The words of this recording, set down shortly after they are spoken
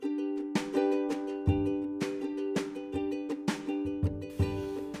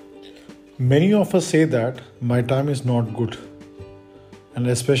Many of us say that my time is not good, and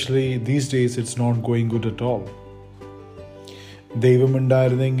especially these days it's not going good at all.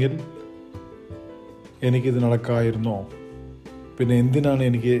 ദൈവമുണ്ടായിരുന്നെങ്കിൽ എനിക്കിത് നടക്കായിരുന്നോ? പിന്നെ എന്തിനാണ്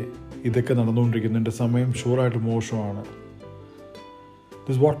എനിക്ക് ഇതൊക്കെ നടന്നുകൊണ്ടിരിക്കുന്നത്? എൻ്റെ സമയം ഷുവറായിട്ട് മോശമാണ്.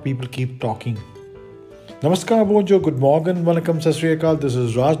 This is what people keep talking. നമസ്കാരം, ബോഞ്ചോ, ഗുഡ് മോർണിംഗ്, വണക്കം, സത് Shri Akal. This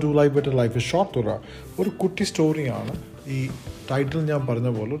is Raj do life better life is short തുറ. ഒരു കുട്ടി സ്റ്റോറിയാണ്. ഈ ടൈറ്റിൽ ഞാൻ പറഞ്ഞ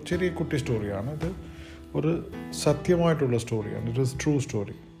പോലെ ഒരു ചെറിയ കുട്ടി സ്റ്റോറിയാണ്. ഇത് ഒരു സത്യമായിട്ടുള്ള സ്റ്റോറിയാണ്. It is true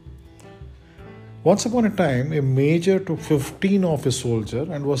story. Once upon a time, a major took 15 of his soldiers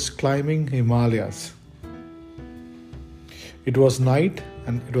and was climbing Himalayas. It was night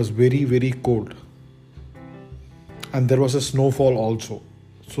and it was very, very cold. And there was a snowfall also.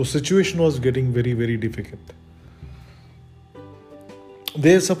 So situation was getting very, very difficult.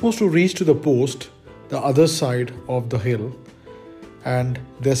 They are supposed to reach to the post, the other side of the hill, and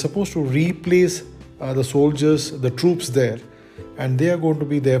they are supposed to replace the soldiers, the troops there, and they are going to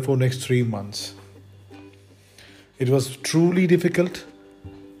be there for next 3 months. It was truly difficult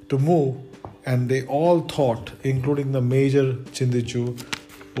to move, and they all thought, including the major ചിന്തിച്ചു,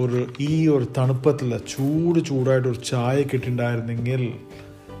 ഒരു തണുപ്പത്തിൽ ചൂടായിട്ട് ഒരു ചായ കിട്ടിണ്ടായിരുന്നെങ്കിൽ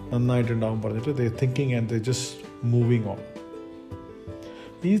നന്നായിട്ടുണ്ടാവും പറഞ്ഞിട്ട് they thinking and they just moving on.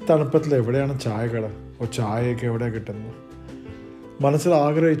 ഈ തണുപ്പത്തിൽ എവിടെയാണ് ചായ കട, ചായയൊക്കെ എവിടെയാണ് കിട്ടുന്നത് മനസ്സിൽ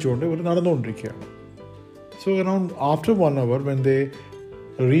ആഗ്രഹിച്ചുകൊണ്ട് ഇവർ നടന്നുകൊണ്ടിരിക്കുകയാണ്. So around after 1 hour, when they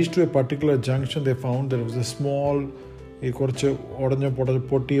reached to a particular junction, they found there was a small, കുറച്ച്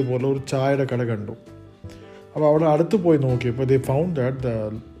പൊട്ടിയ പോലെ ഒരു ചായയുടെ കട കണ്ടു. അപ്പോൾ അവിടെ അടുത്ത് പോയി നോക്കിയപ്പോൾ they found that the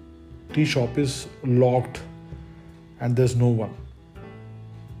tea shop is locked and there's no one.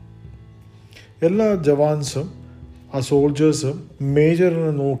 എല്ലാ ജവാൻസും ആ സോൾജേഴ്സും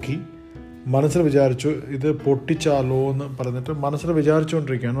മേജറിനെ നോക്കി മനസ്സിൽ വിചാരിച്ചു ഇത് പൊട്ടിച്ചാലോ എന്ന് പറഞ്ഞിട്ട് മനസ്സിൽ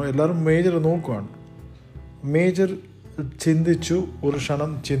വിചാരിച്ചുകൊണ്ടിരിക്കുകയാണ്. എല്ലാവരും മേജർ നോക്കുകയാണ്. മേജർ ചിന്തിച്ചു, ഒരു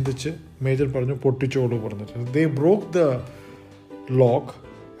ക്ഷണം ചിന്തിച്ച് മേജർ പറഞ്ഞു പൊട്ടിച്ചോളൂ പറഞ്ഞിട്ട് they broke the lock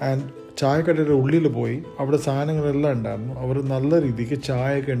and ചായക്കടയുടെ ഉള്ളിൽ പോയി. അവിടെ സാധനങ്ങളെല്ലാം ഉണ്ടായിരുന്നു. അവർ നല്ല രീതിക്ക്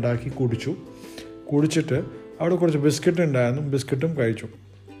ചായയൊക്കെ ഉണ്ടാക്കി കുടിച്ചിട്ട് അവിടെ കുറച്ച് ബിസ്ക്കറ്റ് ഉണ്ടായിരുന്നു, ബിസ്ക്കറ്റും കഴിച്ചു.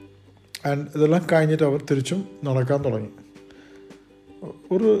 ആൻഡ് ഇതെല്ലാം കഴിഞ്ഞിട്ട് അവർ തിരിച്ചും നടക്കാൻ തുടങ്ങി.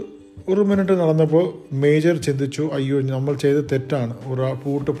 ഒരു മിനിറ്റ് നടന്നപ്പോൾ മേജർ ചിന്തിച്ചു, അയ്യോ നമ്മൾ ചെയ്ത് തെറ്റാണ്, ഒരു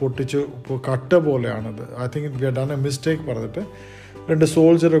പൂട്ട് പൊട്ടിച്ച് കട്ട പോലെയാണത്, I think we have done a mistake പറഞ്ഞിട്ട് 2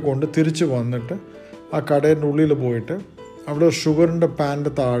 സോൾജറെ കൊണ്ട് തിരിച്ച് വന്നിട്ട് ആ കടയുടെ ഉള്ളിൽ പോയിട്ട് അവിടെ ഷുഗറിൻ്റെ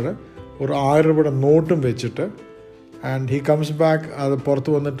പാൻ്റെ താഴെ ഒരു 1000 രൂപയുടെ നോട്ടും വെച്ചിട്ട് ആൻഡ് ഹി കംസ് ബാക്ക്. അത്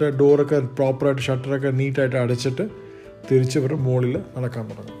പുറത്ത് വന്നിട്ട് ഡോറൊക്കെ പ്രോപ്പറായിട്ട് ഷട്ടറൊക്കെ നീറ്റായിട്ട് അടച്ചിട്ട് തിരിച്ച് ഇവർ മുകളിൽ നടക്കാൻ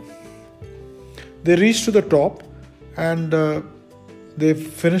തുടങ്ങി. They reached to the top and they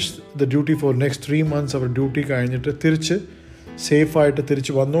finished the duty for next 3 months. Our duty കഴിഞ്ഞിട്ട് തിരിച്ച് സേഫായിട്ട്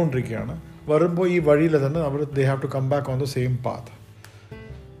തിരിച്ച് വന്നുകൊണ്ടിരിക്കുകയാണ്. വരുമ്പോൾ ഈ വഴിയിൽ തന്നെ അവർ they have to come back on the same path.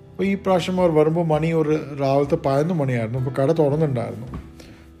 അപ്പോൾ ഈ പ്രാവശ്യം അവർ വരുമ്പോൾ ഒരു രാവിലത്തെ 11 മണിയായിരുന്നു. അപ്പോൾ കട തുറന്നിട്ടുണ്ടായിരുന്നു.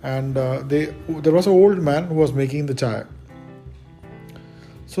 And there was an old man who was making the chai.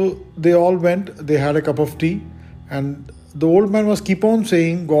 So they all went, they had a cup of tea, and the old man was keep on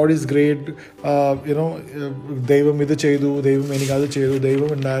saying God is great, ദൈവം ഇത് ചെയ്തു, ദൈവം എനിക്ക് അത് ചെയ്തു, ദൈവം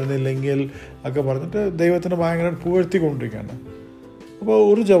ഉണ്ടായിരുന്നില്ലെങ്കിൽ ഒക്കെ പറഞ്ഞിട്ട് ദൈവത്തിന് ഭയങ്കര പുകഴ്ത്തിക്കൊണ്ടിരിക്കുകയാണ്. അപ്പോൾ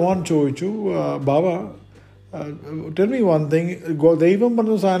ഒരു ജവാൻ ചോദിച്ചു, ബാബ ടെൽ മീ വൺ തിങ്, ദൈവം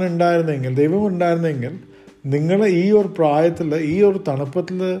പറഞ്ഞ സാധനം ഉണ്ടായിരുന്നെങ്കിൽ നിങ്ങൾ ഈ ഒരു പ്രായത്തിൽ ഈ ഒരു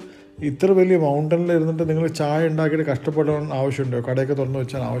തണുപ്പത്തിൽ ഇത്ര വലിയ മൗണ്ടനിൽ ഇരുന്നിട്ട് നിങ്ങൾ ചായ ഉണ്ടാക്കിയിട്ട് കഷ്ടപ്പെടാൻ ആവശ്യമുണ്ടോ? കടയൊക്കെ തുറന്നു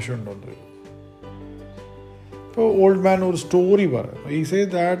വെച്ചാൽ ആവശ്യമുണ്ടോ? ഇപ്പോൾ ഓൾഡ് മാൻ ഒരു സ്റ്റോറി പറയും. ഈ സേ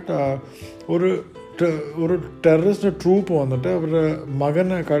ദാറ്റ് ഒരു ടെററിസ്റ്റ് ട്രൂപ്പ് വന്നിട്ട് അവരുടെ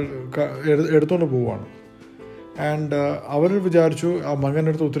മകനെ എടുത്തുകൊണ്ട് പോവുകയാണ്. ആൻഡ് അവർ വിചാരിച്ചു ആ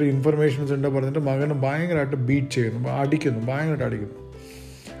മകൻ്റെ അടുത്ത് ഒത്തിരി ഇൻഫർമേഷൻസ് ഉണ്ട് പറഞ്ഞിട്ട് മകനെ ഭയങ്കരമായിട്ട് ബീറ്റ് ചെയ്യുന്നു, ഭയങ്കരമായിട്ട് അടിക്കുന്നു.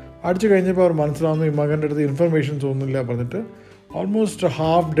 അടിച്ചു കഴിഞ്ഞപ്പോൾ അവർ മനസ്സിലാവുന്നു ഈ മകൻ്റെ അടുത്ത് ഇൻഫർമേഷൻസ് ഒന്നുമില്ല പറഞ്ഞിട്ട് ഓൾമോസ്റ്റ്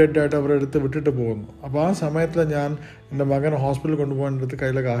ഹാഫ് ഡെഡ് ആയിട്ട് അവരുടെ അടുത്ത് വിട്ടിട്ട് പോകുന്നു. അപ്പോൾ ആ സമയത്തിൽ ഞാൻ എൻ്റെ മകനെ ഹോസ്പിറ്റലിൽ കൊണ്ടുപോകാൻ അടുത്ത്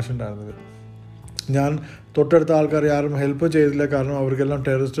കയ്യിലെ കാശുണ്ടായിരുന്നത്. ഞാൻ തൊട്ടടുത്ത ആൾക്കാർ ആരും ഹെൽപ്പ് ചെയ്തില്ല, കാരണം അവർക്കെല്ലാം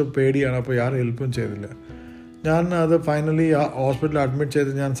ടെററിസ്റ്റ് പേടിയാണ്. അപ്പോൾ ആരും ഹെൽപ്പും ചെയ്തില്ല. ഞാൻ അത് ഫൈനലി ഹോസ്പിറ്റലിൽ അഡ്മിറ്റ്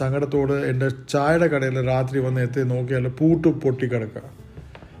ചെയ്ത് ഞാൻ സങ്കടത്തോട് എൻ്റെ ചായയുടെ കടയിൽ രാത്രി വന്ന് എത്തി നോക്കിയാൽ പൂട്ട് പൊട്ടിക്കിടക്കുക.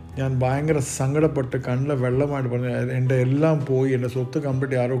 ഞാൻ ഭയങ്കര സങ്കടപ്പെട്ട് കണ്ണിലെ വെള്ളമായിട്ട് പറഞ്ഞു എൻ്റെ എല്ലാം പോയി, എൻ്റെ സ്വത്ത്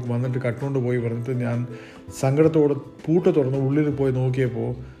കംപ്ലീറ്റ് ആരോ വന്നിട്ട് കട്ടുകൊണ്ട് പോയി പറഞ്ഞിട്ട് ഞാൻ സങ്കടത്തോടെ പൂട്ട് തുറന്ന് ഉള്ളിൽ പോയി നോക്കിയപ്പോൾ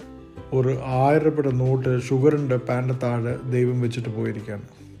ഒരു 1000 രൂപയുടെ നോട്ട് ഷുഗറിൻ്റെ പാൻ്റെ താഴെ ദൈവം വെച്ചിട്ട് പോയിരിക്കുകയാണ്.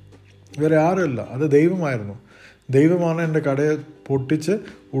 വേറെ ആരുമല്ല, അത് ദൈവമായിരുന്നു. ദൈവമാണ് എൻ്റെ കടയെ പൊട്ടിച്ച്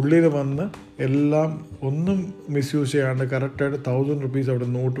ഉള്ളിൽ വന്ന് എല്ലാം ഒന്നും മിസ്യൂസ് ചെയ്യാണ്ട് കറക്റ്റായിട്ട് 1000 rupees അവിടെ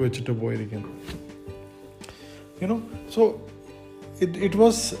നോട്ട് വെച്ചിട്ട് പോയിരിക്കുന്നു. സോ it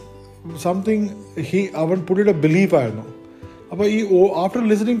was സംതിങ് അവൻ പുള്ളിയുടെ ബിലീഫായിരുന്നു. അപ്പോൾ ഈ after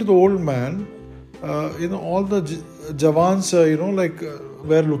listening to the old man, all the Jawans,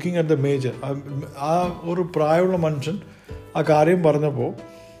 were looking at the major. ആ ഒരു പ്രായമുള്ള മനുഷ്യൻ ആ കാര്യം പറഞ്ഞപ്പോൾ,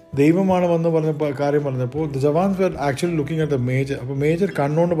 ദൈവമാണ് വന്ന് പറഞ്ഞപ്പോൾ കാര്യം പറഞ്ഞപ്പോൾ, the jawans were actually looking at the major. അപ്പോൾ മേജർ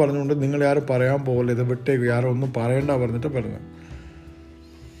കണ്ണുകൊണ്ട് പറഞ്ഞുകൊണ്ട് നിങ്ങൾ ആരും പറയാൻ പോകില്ല, ഇത് വിട്ടേക്ക്, ആരും ഒന്നും പറയണ്ട പറഞ്ഞിട്ട് പറഞ്ഞു.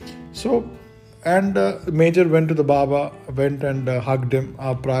 So and major went to the Baba, went and hugged him. ആ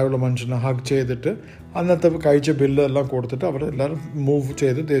പ്രായമുള്ള മനുഷ്യനെ ഹഗ് ചെയ്തിട്ട് അന്നത്തെ കഴിച്ച ബില്ല് എല്ലാം കൊടുത്തിട്ട് അവരെല്ലാവരും മൂവ്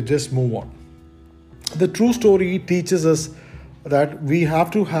ചെയ്ത് they just move on. The true story teaches us that we have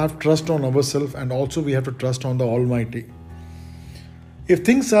to have trust on ourselves, and also we have to trust on the Almighty. If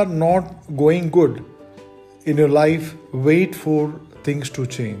things are not going good in your life, wait for things to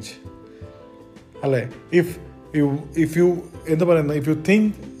change. If you think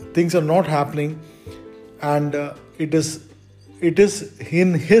things are not happening and it is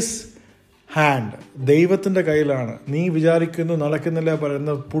in His hand, ദൈവത്തിൻ്റെ കയ്യിലാണ്. നീ വിചാരിക്കുന്നു നടക്കുന്നില്ല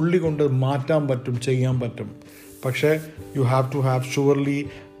പറയുന്ന പുള്ളി കൊണ്ട് മാറ്റാൻ പറ്റും, ചെയ്യാൻ പറ്റും. പക്ഷേ you have to have surely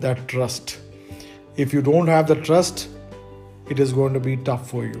that trust. If you don't have the trust, it is going to B tough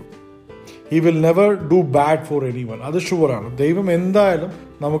for you. He will never do bad for any one. അത് ഷുവറാണ്. ദൈവം എന്തായാലും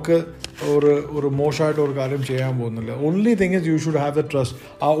നമുക്ക് ഒരു മോശമായിട്ട് ഒരു കാര്യം ചെയ്യാൻ പോകുന്നില്ല. Only thing is you should have the trust.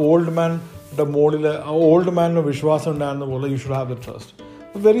 ആ ഓൾഡ് മാൻ്റെ മുകളിൽ ആ ഓൾഡ് മാനിന് വിശ്വാസം ഉണ്ടായിരുന്ന പോലെ you should have the trust.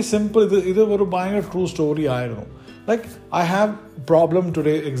 Very simple. ഇത് ഒരു ഭയങ്കര ട്രൂ സ്റ്റോറി ആയിരുന്നു. Like I have problem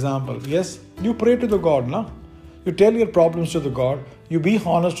today example. Yes, you pray to the God, you tell your problems to the God, you be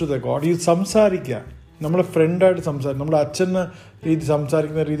honest to the God. You സംസാരിക്കുക, നമ്മുടെ ഫ്രണ്ടായിട്ട് സംസാരിക്കും, നമ്മുടെ അച്ഛന്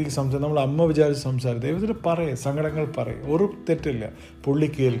സംസാരിക്കുന്ന രീതിക്ക് സംസാരിക്കും, നമ്മുടെ അമ്മ വിചാരിച്ച് സംസാരിക്കും. ദൈവത്തിന് പറയും, സങ്കടങ്ങൾ പറയും, ഒരു തെറ്റില്ല, പുള്ളി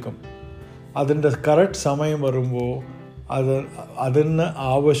കേൾക്കും. അതിൻ്റെ കറക്റ്റ് സമയം വരുമ്പോൾ അതിന്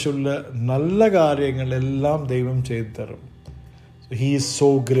ആവശ്യമുള്ള നല്ല കാര്യങ്ങളെല്ലാം ദൈവം ചെയ്തു തരും. He is so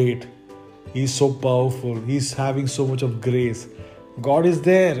great. He is so powerful. He is having so much of grace. God is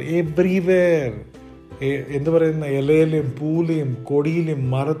there everywhere. എന്ത് പറയുന്ന ഇലയിലും പൂലിലും കൊടിയിലും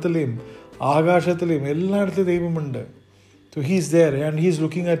മരത്തിലും ആകാശത്തിലും എല്ലായിടത്തും ദൈവമുണ്ട്. So He is there and He is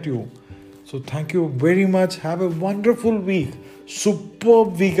looking at you. So thank you very much. Have a wonderful week. Superb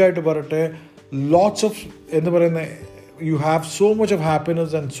week ആയിട്ട് പറട്ടെ. Lots of എന്ത് പറയുന്ന you have so much of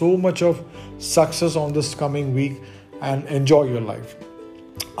happiness and so much of success on this coming week. And enjoy your life.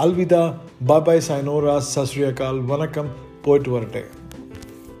 Alvida, bye bye, sayonara, sat sri akal, vanakkam, poittu varate.